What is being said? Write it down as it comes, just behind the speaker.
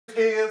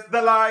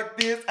the life,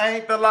 this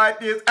ain't the life,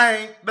 this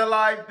ain't the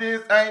life,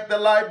 this ain't the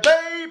life,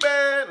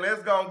 baby.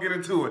 Let's go and get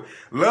into it.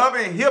 Love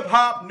and Hip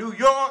Hop New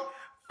York.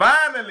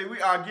 Finally,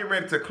 we are getting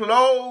ready to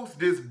close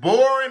this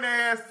boring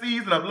ass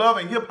season of Love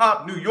and Hip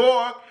Hop New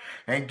York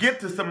and get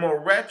to some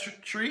more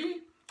ratchetry.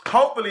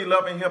 Hopefully,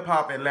 Love and Hip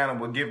Hop Atlanta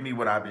will give me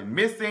what I've been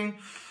missing,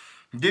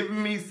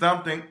 giving me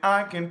something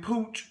I can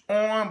pooch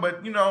on.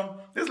 But you know,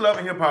 this Love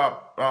and Hip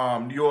Hop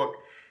New York,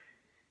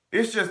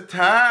 it's just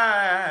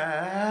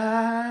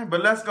time.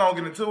 But let's go and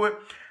get into it.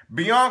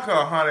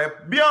 Bianca, honey,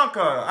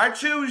 Bianca, I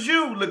choose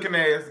you, looking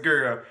ass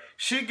girl.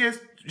 She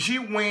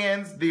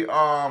wins the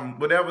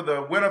whatever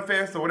the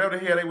Winterfest or whatever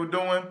the hell they were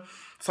doing.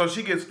 So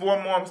she gets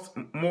 4 months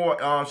more.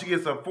 She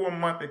gets a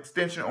 4-month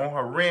extension on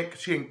her rent.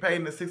 She ain't paid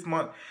in the 6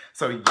 months.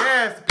 So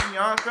yes,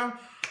 Bianca,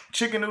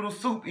 chicken noodle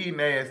soup eating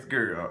ass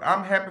girl.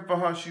 I'm happy for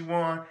her. She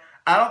won.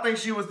 I don't think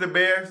she was the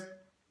best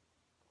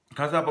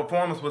because her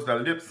performance was the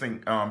lip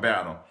sync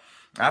battle.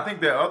 I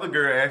think that other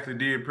girl actually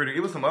did pretty.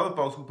 It was some other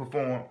folks who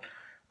performed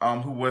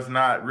who was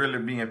not really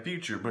being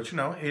featured. But you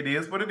know, it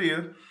is what it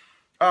is.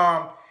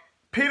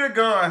 Peter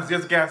Guns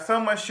just got so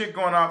much shit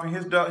going off, and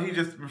he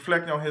just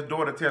reflecting on his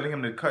daughter telling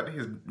him to cut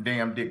his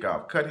damn dick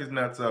off, cut his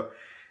nuts up,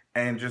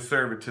 and just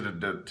serve it to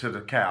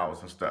the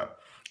cows and stuff.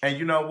 And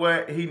you know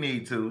what? He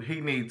need to.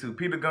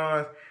 Peter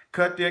Guns,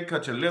 cut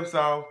your lips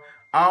off,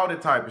 all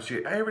that type of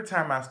shit. Every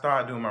time I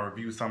start doing my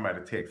review,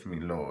 somebody texts me,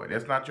 Lord,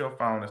 that's not your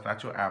phone, that's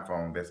not your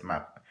iPhone, that's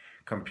my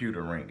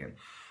computer ringing.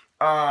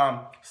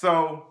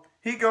 So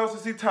he goes to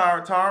see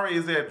Tara. Tara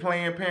is at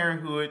Planned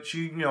Parenthood.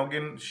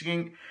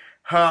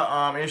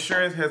 Her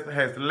insurance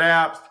has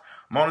lapsed.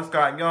 Mona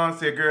Scott Young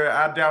said, girl,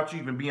 I doubt you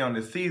even be on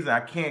this season.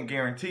 I can't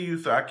guarantee you,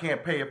 so I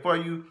can't pay it for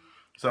you.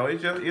 So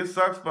it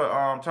sucks for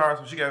Tara,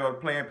 so she got to go to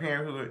Planned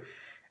Parenthood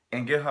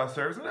and get her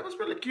service. And that was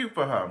really cute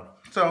for her.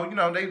 So, you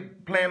know, they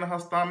playing on her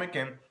stomach,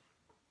 and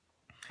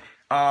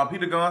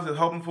Peter Guns is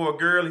hoping for a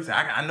girl. He said,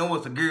 I know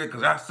it's a girl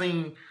because I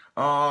seen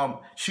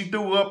she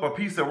threw up a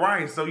piece of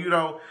rice. So, you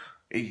know,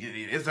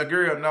 it's a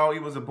girl. No,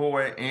 it was a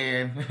boy.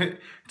 And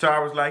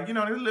Tara was like, you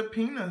know, this little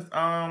penis,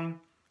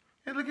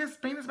 look, his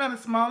penis about as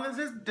small as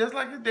his, just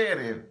like his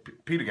daddy. And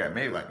Peter got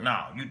made like,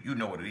 no, you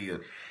know what it is.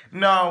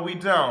 No, we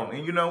don't.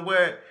 And you know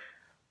what?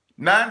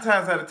 9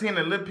 times out of 10,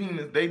 the little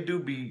penis, they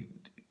do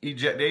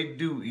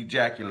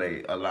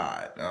ejaculate a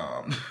lot.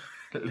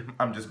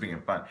 I'm just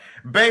being funny.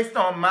 Based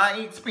on my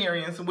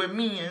experience with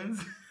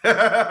men's,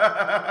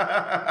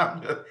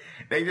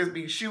 they just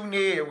be shooting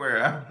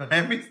everywhere.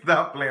 Let me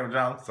stop playing with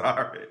y'all. I'm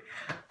sorry.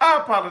 I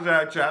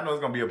apologize, y'all. I know it's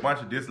going to be a bunch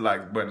of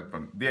dislikes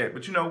from that.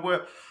 But you know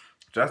what?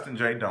 Justin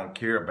J don't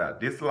care about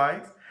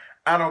dislikes.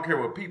 I don't care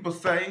what people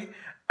say.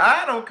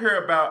 I don't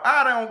care about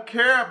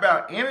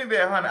any of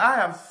that, honey. I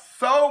have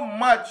so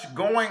much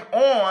going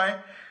on,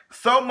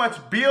 so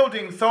much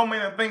building, so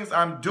many things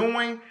I'm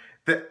doing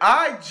that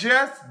I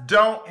just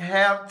don't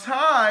have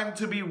time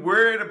to be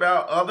worried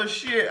about other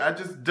shit. I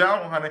just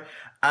don't, honey.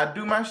 I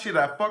do my shit,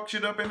 I fuck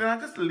shit up, and then I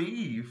just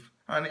leave,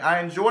 honey.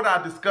 I enjoyed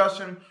our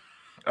discussion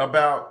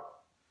about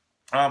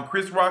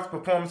Chris Rock's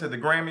performance at the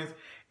Grammys.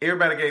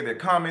 Everybody gave their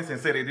comments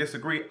and said they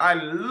disagree. I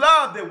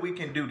love that we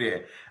can do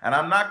that. And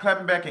I'm not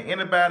clapping back at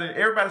anybody.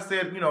 Everybody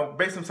said, you know,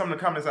 based on some of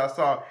the comments I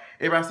saw,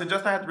 everybody said,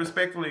 just I have to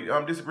respectfully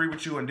disagree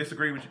with you and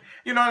disagree with you.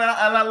 You know, and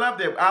I love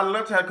that. I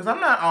love to have, because I'm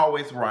not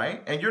always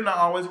right, and you're not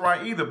always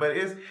right either. But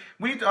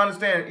we need to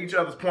understand each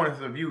other's points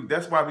of view.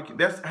 That's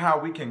how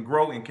we can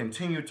grow and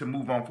continue to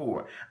move on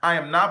forward. I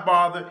am not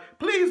bothered.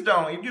 Please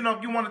don't. If you know,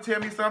 if you want to tell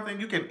me something,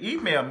 you can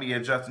email me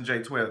at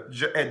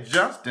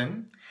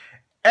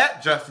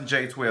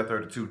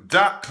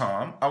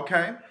justinj1232.com,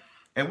 okay?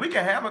 And we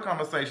can have a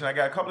conversation. I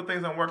got a couple of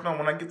things I'm working on.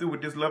 When I get through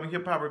with this Love and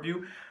Hip Hop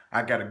review,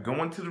 I gotta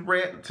go into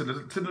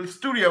the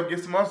studio,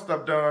 get some more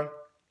stuff done.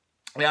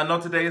 Yeah, I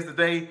know today is the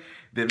day,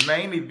 the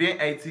main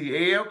event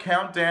ATL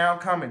countdown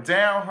coming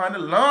down, honey,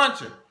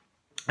 launching.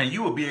 And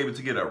you will be able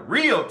to get a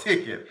real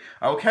ticket,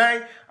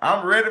 okay?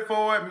 I'm ready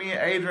for it. Me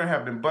and Adrian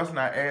have been busting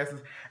our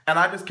asses, and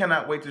I just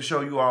cannot wait to show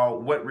you all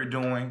what we're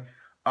doing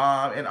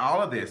and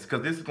all of this,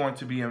 because this is going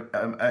to be an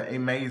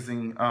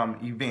amazing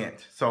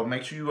event. So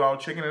make sure you all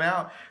checking it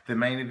out. The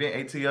main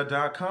event,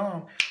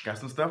 ATL.com. Got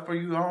some stuff for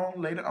you all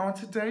later on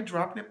today.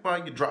 Dropping it for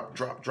you.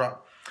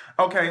 Drop.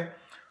 Okay.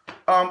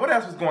 What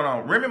else was going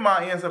on? Remy Ma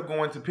ends up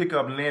going to pick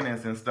up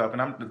linens and stuff,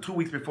 and I'm 2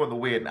 weeks before the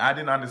wedding. I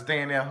didn't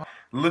understand that.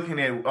 Looking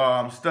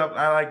at stuff,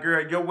 I like,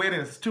 girl, your wedding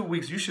is 2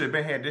 weeks. You should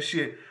have had this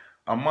shit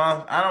a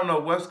month. I don't know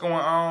what's going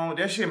on.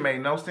 That shit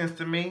made no sense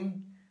to me.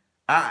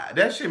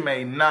 That shit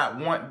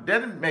that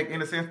didn't make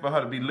any sense for her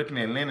to be looking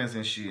at linens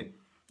and shit.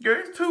 Girl,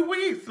 it's 2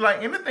 weeks.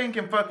 Like, anything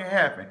can fucking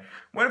happen.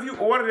 What if you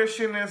order that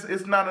shit and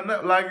it's not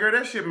enough? Like, girl,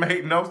 that shit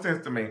made no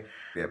sense to me.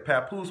 Yeah,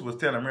 Papoose was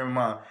telling Remy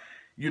Ma,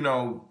 you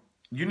know,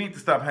 you need to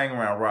stop hanging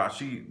around Rock.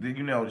 She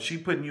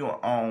putting you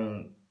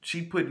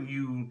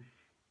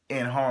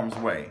in harm's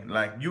way.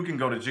 Like, you can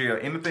go to jail.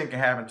 Anything can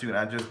happen to you, and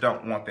I just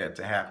don't want that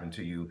to happen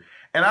to you.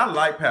 And I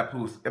like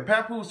Papoose. And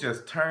Papoose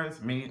just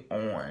turns me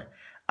on.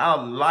 I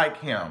like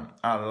him.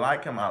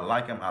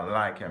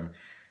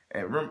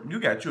 And you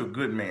got you a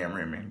good man,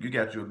 Remy. You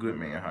got you a good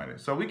man, honey.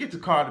 So we get to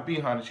Cardi B,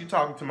 honey. She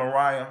talking to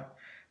Mariah,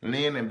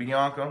 Lynn, and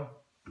Bianca.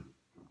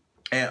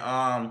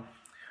 And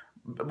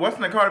what's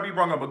in the Cardi B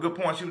brought up a good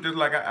point. She was just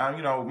like,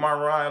 you know,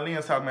 Mariah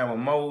Lynn's talking about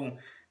Mo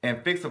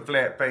and Fix a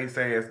Flat Face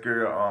ass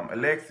girl,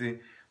 Alexi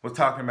was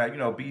talking about, you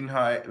know, beating her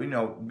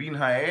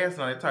ass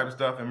and all that type of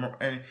stuff.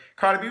 And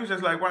Cardi B was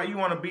just like, why you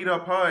want to beat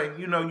up her? And,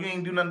 you know, you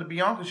ain't do nothing to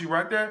Bianca. She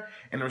right there.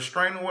 And the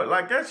restraining order,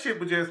 like, that shit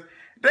was just,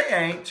 they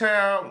ain't,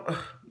 child.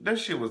 That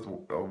shit was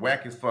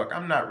whack as fuck.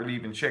 I'm not really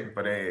even checking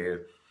for that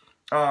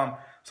ass.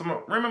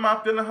 So remember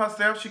my feeling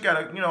herself. She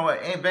got a, you know,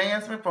 an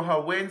advancement for her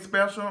wedding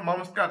special.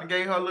 Mama Scott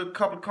gave her a little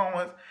couple of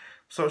coins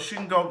so she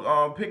can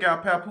go pick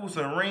out Papoose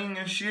a ring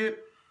and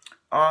shit.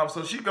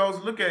 So she goes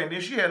look at it. And then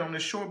she had on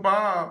this short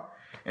bob.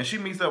 And she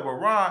meets up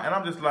with Rod, and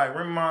I'm just like,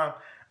 Mom,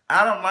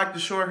 I don't like the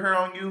short hair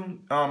on you.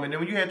 And then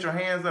when you had your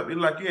hands up, it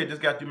looked like you had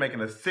just got you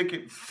making a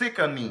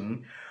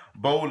sickening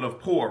bowl of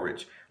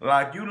porridge.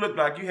 Like, you looked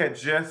like you had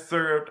just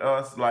served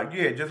us, like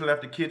you had just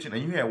left the kitchen,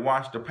 and you had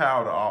washed the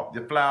powder off, the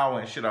flour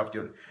and shit off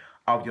your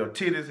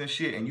titties and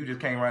shit, and you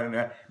just came right in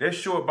there. That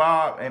short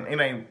bob, and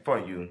it ain't for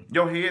you.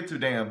 Your head too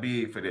damn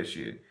big for that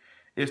shit.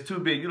 It's too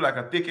big. You like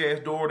a thick-ass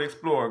Dora the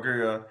Explorer,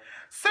 girl.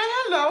 Say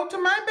hello to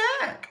my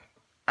back.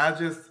 I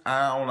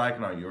don't like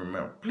it on you,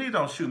 remember. Please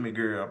don't shoot me,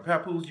 girl.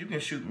 Papoose, you can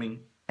shoot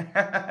me.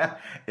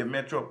 If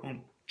Metro,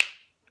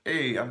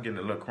 hey, I'm getting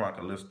a little crunk,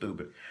 a little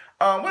stupid.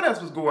 What else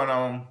was going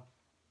on?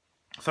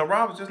 So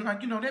Rob was just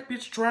like, you know, that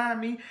bitch tried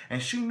me,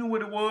 and she knew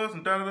what it was,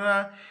 and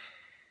da-da-da.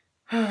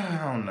 I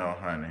don't know,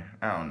 honey.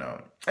 I don't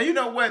know. And you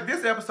know what?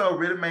 This episode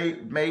really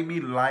made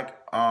me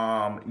like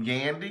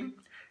Yandy.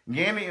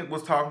 Yandy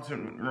was talking to,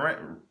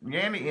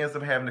 Yandy ends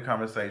up having a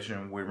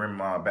conversation with Remy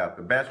about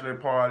the bachelor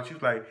party. She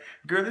was like,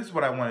 girl, this is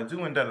what I want to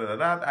do, and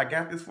da-da-da-da. I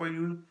got this for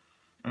you,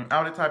 and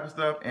all that type of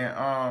stuff.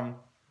 And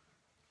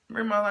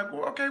Remy like,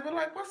 well, okay, well,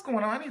 like, what's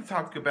going on? I need to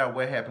talk to you about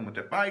what happened with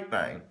the fight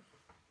thing.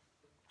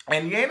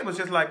 And Yandy was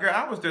just like, girl,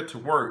 I was there to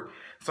work.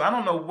 So I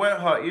don't know what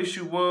her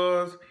issue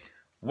was,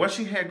 what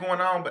she had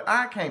going on, but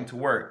I came to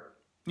work.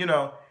 You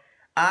know,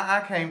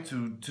 I came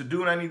to do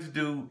what I need to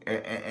do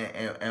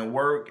and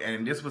work,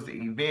 and this was the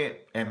event,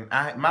 and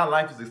my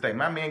life is at stake.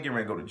 My man getting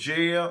ready to go to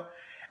jail,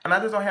 and I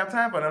just don't have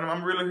time for that.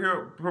 I'm really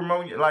here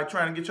promoting, like,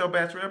 trying to get your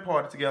bachelorette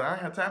party together. I don't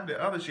have time for that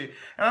other shit.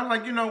 And I'm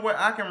like, you know what?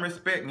 I can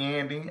respect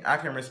Yandy. I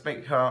can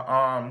respect her.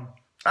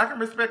 I can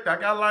respect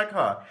her. I like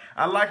her.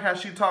 I like how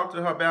she talked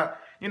to her about,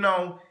 you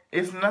know,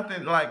 it's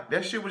nothing like,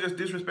 that shit was just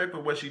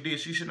disrespectful what she did.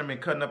 She shouldn't have been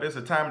cutting up. It's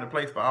a time and a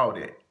place for all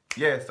that.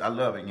 Yes, I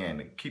love it,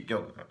 Yandy. Keep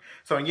going.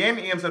 So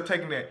Yandy ends up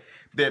taking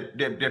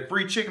that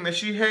free chicken that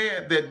she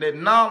had, that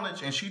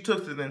knowledge, and she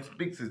took it and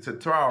speaks it to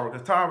Tara.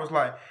 Because Tara was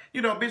like,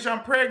 you know, bitch,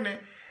 I'm pregnant.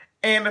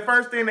 And the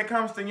first thing that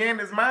comes to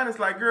Yandy's mind is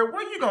like, girl,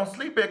 where you going to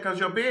sleep at? Because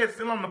your bed's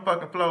still on the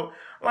fucking floor.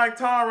 Like,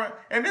 Tara,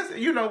 and this,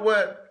 you know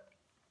what?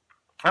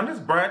 I'm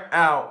just burnt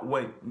out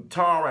with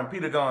Tara and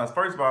Peter Guns.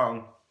 First of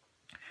all,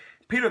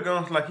 Peter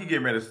Guns like he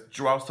getting ready to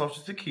draw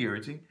Social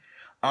Security.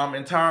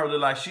 And Tara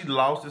look like she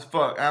lost as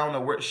fuck. I don't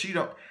know where, she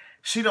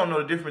don't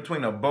know the difference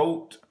between a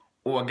boat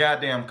or a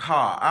goddamn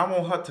car. I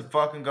want her to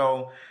fucking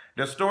go.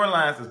 The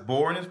storylines is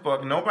boring as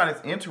fuck.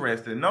 Nobody's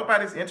interested.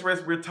 Nobody's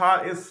interested.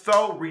 Retarded. It's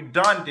so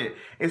redundant.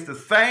 It's the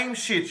same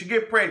shit. You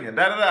get pregnant.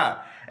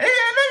 Da-da-da.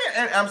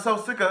 And I'm so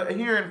sick of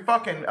hearing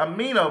fucking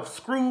Amina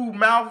screw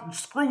mouth,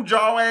 screw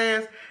jaw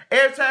ass.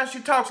 Every time she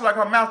talks like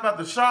her mouth about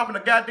to sharpen a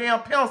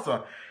goddamn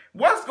pencil.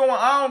 What's going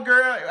on,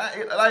 girl?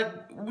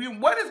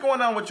 What is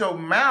going on with your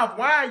mouth?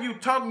 Why are you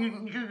talking? You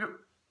lift your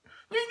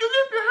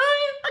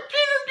hand? I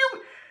can't do.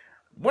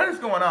 What is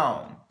going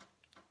on?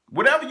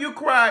 Whenever you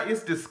cry,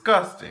 it's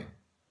disgusting.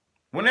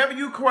 Whenever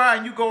you cry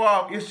and you go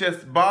off, it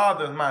just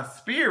bothers my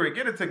spirit.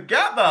 Get it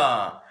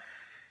together.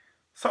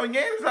 So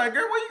Yandy's like,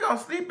 girl, where you gonna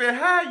sleep at?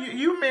 How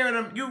you married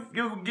them?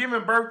 You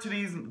giving birth to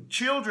these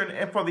children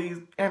and for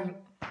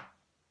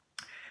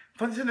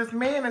this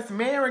man that's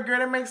married, girl,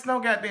 that makes no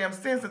goddamn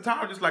sense. And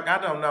Tara just like,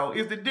 I don't know.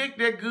 Is the dick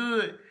that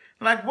good?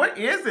 Like, what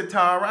is it,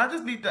 Tara? I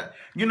just need to.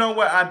 You know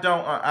what? I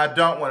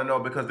don't want to know,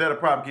 because that'll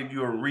probably give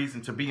you a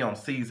reason to be on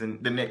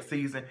the next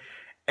season.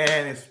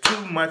 And it's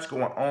too much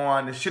going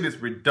on. This shit is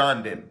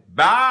redundant.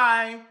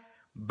 Bye.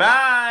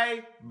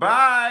 Bye.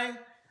 Bye.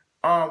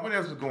 What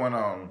else is going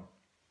on?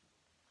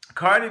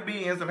 Cardi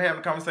B ends up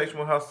having a conversation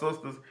with her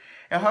sisters.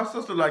 And her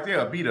sister like,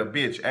 they'll beat a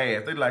bitch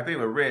ass. They like, they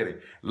were ready.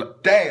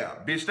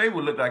 Damn, bitch, they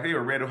would look like they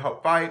were ready to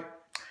fight.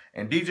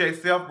 And DJ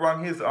Self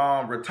brought his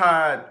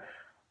retired,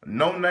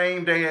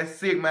 no-name ass,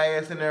 Sigma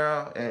ass in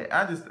there. And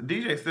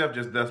DJ Self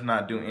just does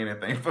not do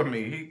anything for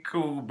me. He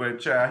cool, but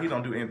child, he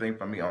don't do anything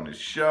for me on the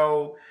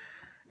show.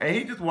 And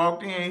he just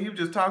walked in, he was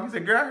just talking. He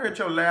said, girl, I heard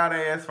your loud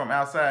ass from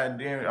outside. And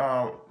then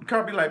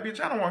Cardi B like, bitch,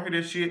 I don't want to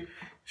hear this shit.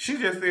 She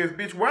just says,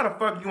 bitch, why the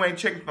fuck you ain't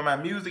checking for my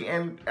music?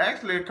 And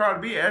actually,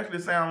 Cardi B actually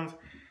sounds,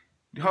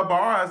 her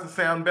bars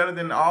sound better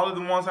than all of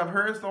the ones I've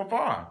heard so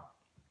far.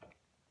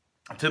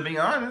 To be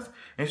honest.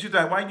 And she's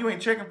like, why you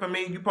ain't checking for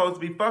me? You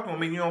supposed to be fucking with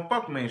me. You don't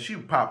fuck with me. And she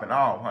was popping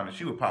off, honey.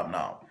 She was popping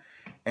off.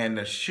 And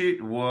the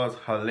shit was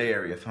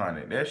hilarious,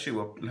 honey. That shit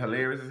was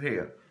hilarious as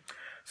hell.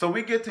 So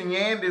we get to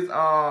Yandy's,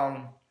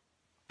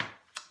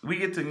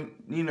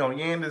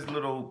 Yandy's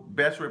little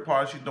bachelorette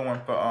party she's doing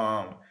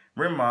for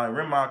Rima.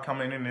 Rima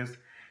coming in this,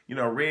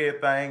 red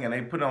thing, and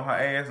they put on her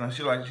ass, and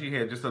she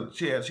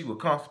was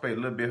constipated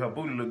a little bit. Her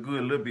booty looked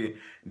good a little bit,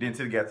 and then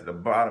until it got to the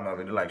bottom of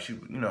it, like she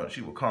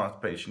was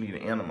constipated. She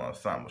needed an enema or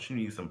something. She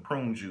needed some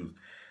prune juice.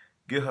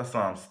 Get her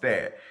some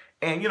stat.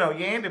 And,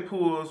 Yandy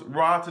pulls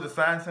Rod to the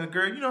side and says,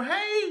 girl,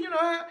 hey,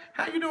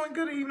 how you doing?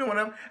 Good evening,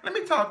 whatever. Let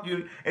me talk to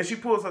you. And she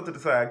pulls her to the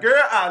side.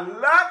 Girl, I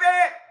love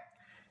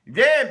it.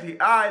 Yandy,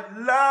 I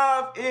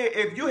love it.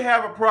 If you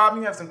have a problem,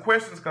 you have some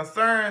questions,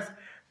 concerns,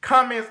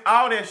 comments,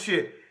 all that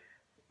shit.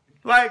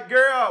 Like,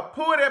 girl,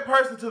 pull that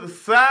person to the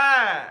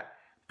side.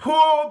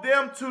 Pull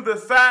them to the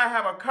side.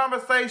 Have a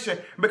conversation.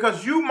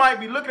 Because you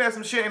might be looking at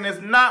some shit and it's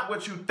not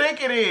what you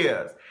think it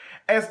is.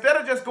 Instead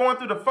of just going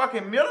through the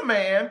fucking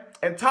middleman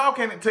and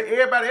talking to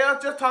everybody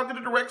else, just talk to the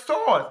direct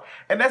source.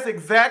 And that's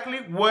exactly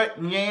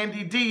what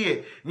Yandy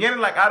did. Yandy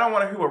like, I don't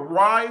want to hear what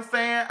Rye is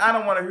saying. I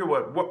don't want to hear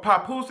what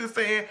Papoose is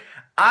saying.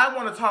 I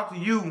want to talk to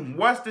you.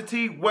 What's the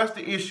tea? What's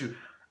the issue?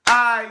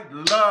 I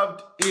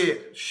loved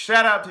it.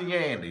 Shout out to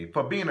Yandy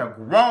for being a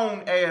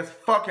grown-ass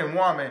fucking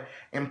woman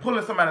and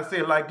pulling somebody and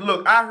saying, like,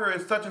 look, I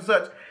heard such and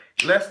such.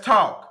 Let's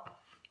talk.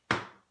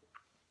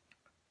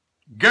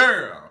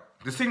 Girl.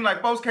 It seems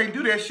like folks can't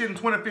do that shit in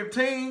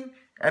 2015,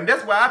 and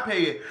that's why I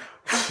pay it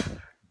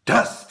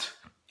dust.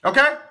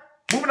 Okay?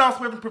 Moving on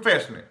swift and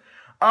professionally.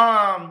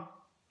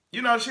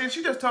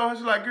 She just told her,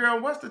 she's like, girl,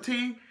 what's the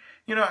tea?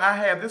 I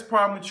have this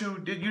problem with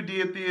you. You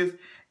did this.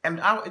 And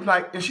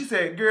and she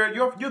said, girl,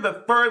 you're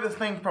the furthest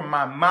thing from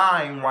my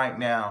mind right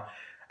now.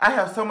 I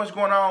have so much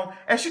going on.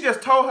 And she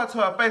just told her to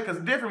her face, because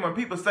it's different when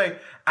people say,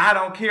 I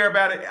don't care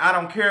about it, I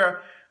don't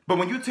care. But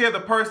when you tell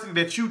the person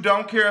that you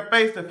don't care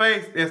face to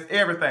face, it's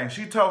everything.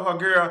 She told her,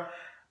 girl,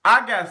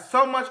 I got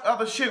so much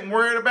other shit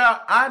worried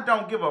about. I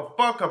don't give a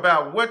fuck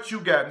about what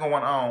you got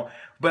going on.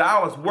 But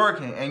I was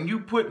working, and you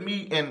put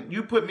me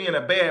in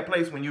a bad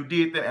place when you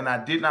did that, and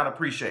I did not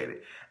appreciate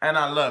it. And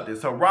I loved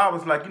it. So Rob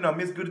was like,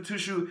 Miss Goody Two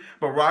Shoes,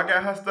 but Rob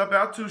got her stuff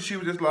out too. She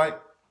was just like,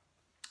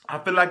 I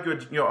feel like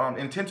your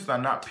intentions are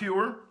not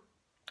pure,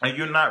 and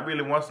you're not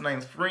really what's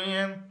name's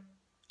friend,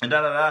 and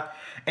da da da.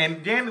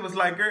 And Yandy was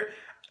like, girl.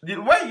 The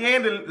way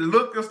Yandy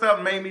looked and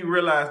stuff made me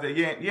realize that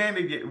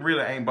Yandy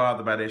really ain't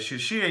bothered by that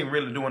shit. She ain't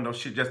really doing no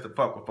shit just to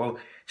fuck with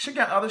folks. She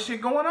got other shit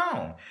going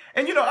on.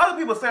 And other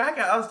people say, I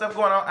got other stuff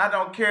going on, I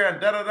don't care,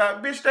 and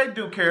da-da-da. Bitch, they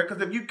do care,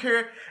 because if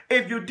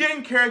you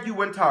didn't care, you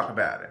wouldn't talk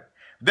about it.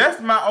 That's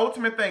my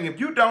ultimate thing. If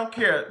you don't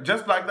care,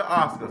 just like the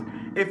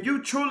Oscars, if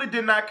you truly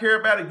did not care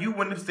about it, you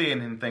wouldn't have said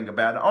anything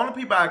about it. The only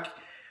people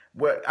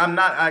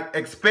I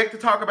expect to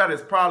talk about is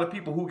probably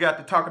people who got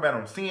to talk about it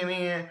on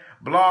CNN,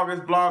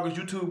 bloggers,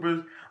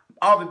 YouTubers,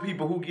 all the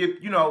people who give,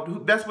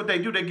 that's what they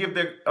do. They give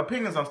their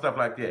opinions on stuff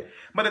like that.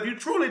 But if you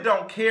truly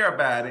don't care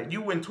about it,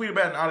 you wouldn't tweet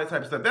about it and all that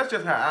type of stuff. That's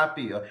just how I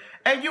feel.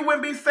 And you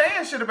wouldn't be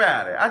saying shit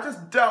about it. I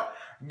just don't.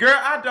 Girl,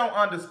 I don't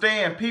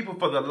understand people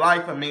for the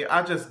life of me.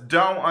 I just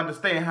don't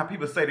understand how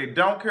people say they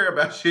don't care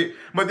about shit,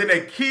 but then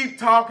they keep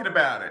talking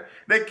about it.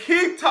 They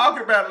keep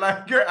talking about it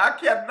like, girl, I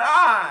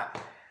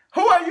cannot.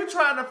 Who are you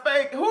trying to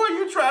fake? Who are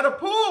you trying to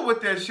pull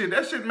with that shit?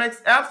 That shit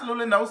makes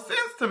absolutely no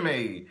sense to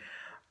me.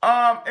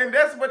 And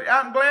that's what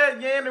I'm glad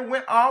Yandy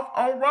went off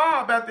on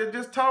Rob about that.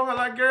 Just told her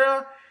like,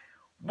 girl,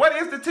 what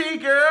is the tea,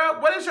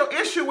 girl? What is your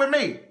issue with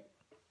me?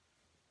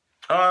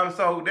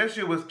 So that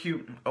shit was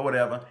cute or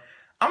whatever.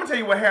 I'm gonna tell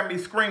you what had me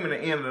screaming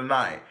at the end of the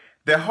night.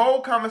 The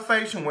whole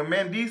conversation with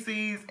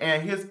Mendices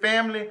and his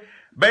family,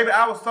 baby,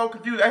 I was so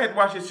confused. I had to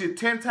watch this shit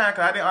 10 times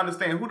because I didn't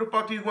understand who the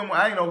fuck these women were.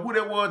 I didn't know who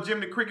that was.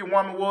 Jimmy the Cricket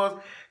woman was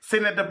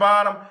sitting at the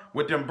bottom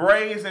with them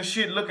braids and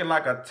shit, looking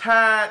like a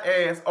tired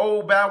ass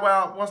old Bow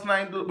Wow. What's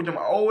name? With them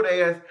old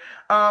ass.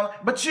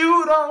 But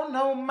you don't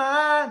know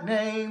my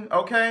name,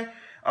 okay?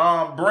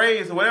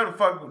 Braids or whatever the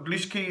fuck.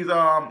 Alicia Keys.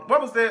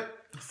 What was that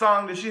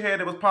song that she had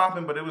that was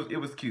popping? But it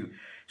was cute.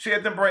 She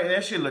had them braids.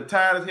 That shit looked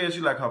tired as hell. She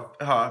like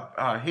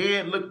her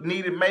head looked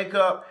needed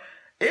makeup.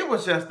 It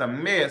was just a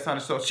mess,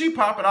 honey. So she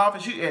popping off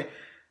and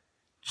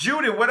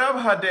Judy, whatever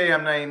her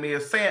damn name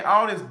is, saying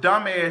all this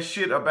dumbass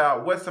shit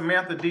about what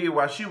Samantha did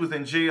while she was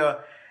in jail.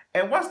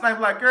 And what's name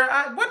like, girl,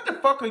 what the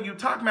fuck are you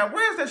talking about?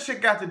 Where's that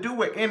shit got to do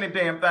with any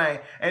damn thing?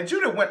 And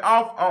Judy went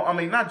off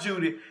on, not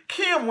Judy.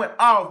 Kim went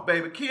off,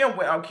 baby. Kim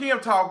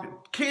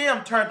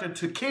turned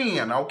into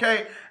Ken,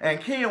 okay? And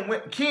Ken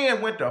went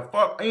the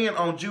fuck in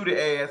on Judy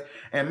ass.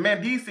 And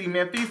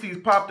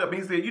Mendices popped up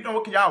and he said, you know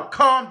what, can y'all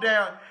calm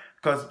down?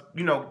 Because,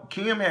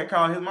 Kim had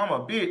called his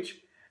mama a bitch.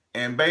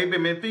 And baby,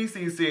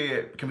 Mendices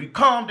said, can we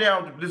calm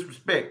down to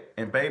disrespect?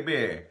 And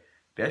baby,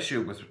 that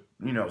shit was,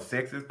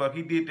 sexy as fuck.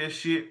 He did that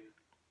shit.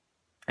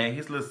 And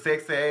his little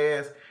sexy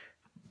ass,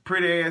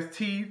 pretty ass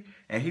teeth.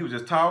 And he was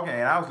just talking.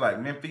 And I was like,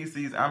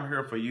 Mendices, I'm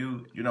here for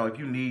you. If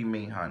you need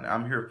me, honey,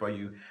 I'm here for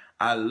you.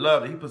 I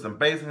loved it. He put some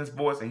bass in his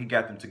voice and he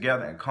got them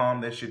together and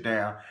calmed that shit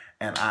down.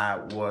 And I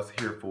was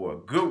here for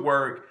it. Good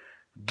work.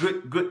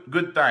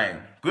 Good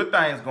thing. Good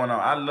things going on.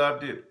 I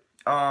loved it.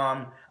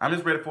 I'm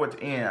just ready for it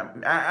to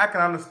end. I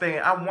can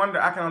understand.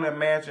 I can only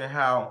imagine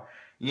how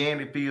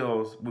Yandy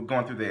feels with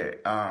going through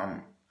that.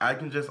 I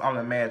can just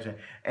only imagine.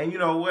 And you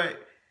know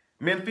what?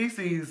 Memphis,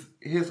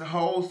 his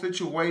whole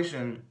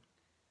situation,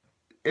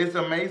 it's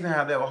amazing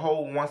how that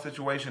whole one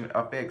situation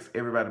affects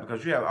everybody,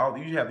 because you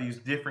have these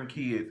different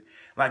kids.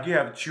 Like you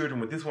have children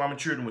with this woman,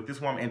 children with this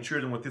woman, and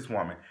children with this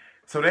woman.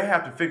 So they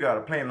have to figure out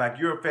a plan. Like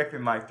you're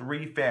affecting like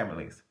three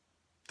families,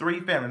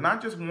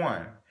 not just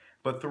one,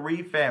 but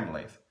three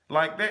families.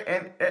 Like that,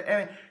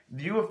 and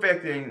you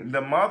affecting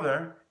the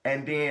mother,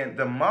 and then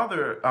the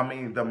mother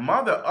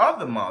of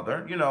the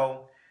mother, you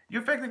know,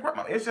 you're affecting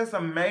grandma. It's just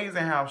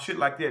amazing how shit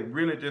like that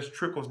really just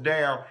trickles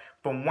down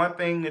from one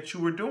thing that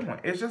you were doing.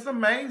 It's just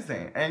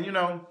amazing. And you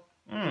know,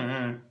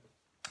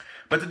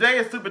 But today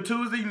is Super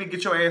Tuesday. You need to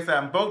get your ass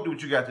out and vote, do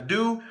what you got to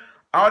do,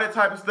 all that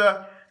type of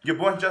stuff. Your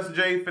boy Justin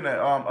J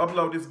finna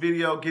upload this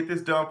video, get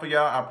this done for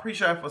y'all. I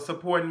appreciate you for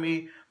supporting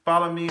me.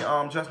 Follow me,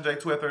 Justin J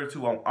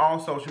 1232 on all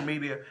social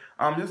media.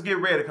 Just get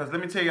ready, because let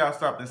me tell y'all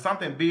something.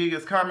 Something big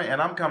is coming, and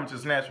I'm coming to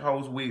snatch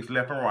hoes' wigs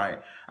left and right.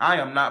 I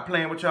am not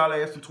playing with y'all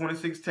ass in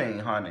 2016,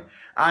 honey.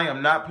 I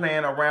am not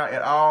playing around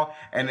at all.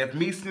 And if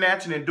me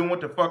snatching and doing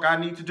what the fuck I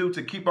need to do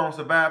to keep on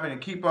surviving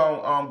and keep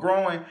on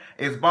growing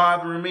is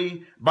bothering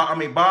me,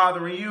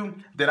 bothering you,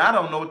 then I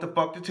don't know what the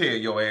fuck to tell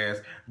your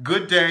ass.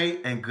 Good day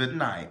and good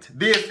night.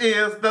 This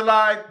is the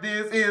life.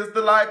 This is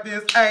the life.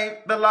 This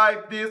ain't the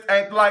life. This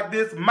ain't the life.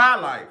 This my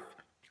life.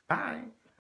 Bye.